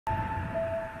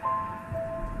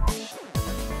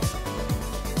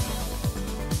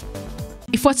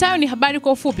Ifuatayo ni habari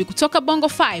kwa ufupi kutoka Bongo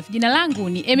 5. Jina langu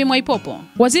ni Mh.simbachawene.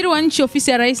 Waziri wa Nchi,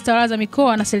 Ofisi ya Rais Tawala za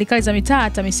Mikoa na Serikali za mitaa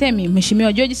TAMISEMI,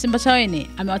 Mh.simbachawene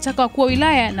amewataka wakuu wa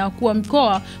wilaya na wakuu wa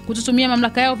mikoa kutotumia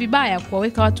mamlaka yao vibaya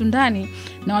kuwaweka watu ndani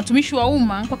na watumishi wa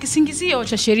umma kwa kisingizio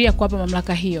cha sheria kuwapa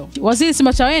mamlaka hiyo. Waziri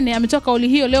Simbachawene ametoa kauli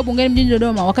hiyo leo bungeni mjini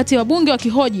Dodoma wakati wabunge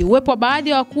wakihoji uwepo wa baadhi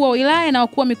ya wakuu wa wilaya na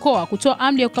wakuu wa mikoa kutoa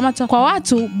amri ya kukamata kwa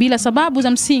watu bila sababu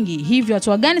za msingi. Hivyo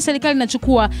hatua gani serikali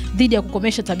inachukua dhidi ya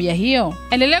kukomesha tabia hiyo?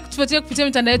 Endelea kutufuatilia kupitia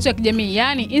mitandao yetu ya kijamii,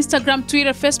 yani Instagram,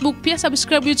 Twitter, Facebook, pia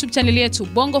subscribe YouTube channel yetu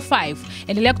Bongo 5.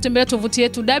 Endelea kutembelea tovuti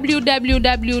yetu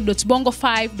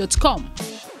www.bongo5.com.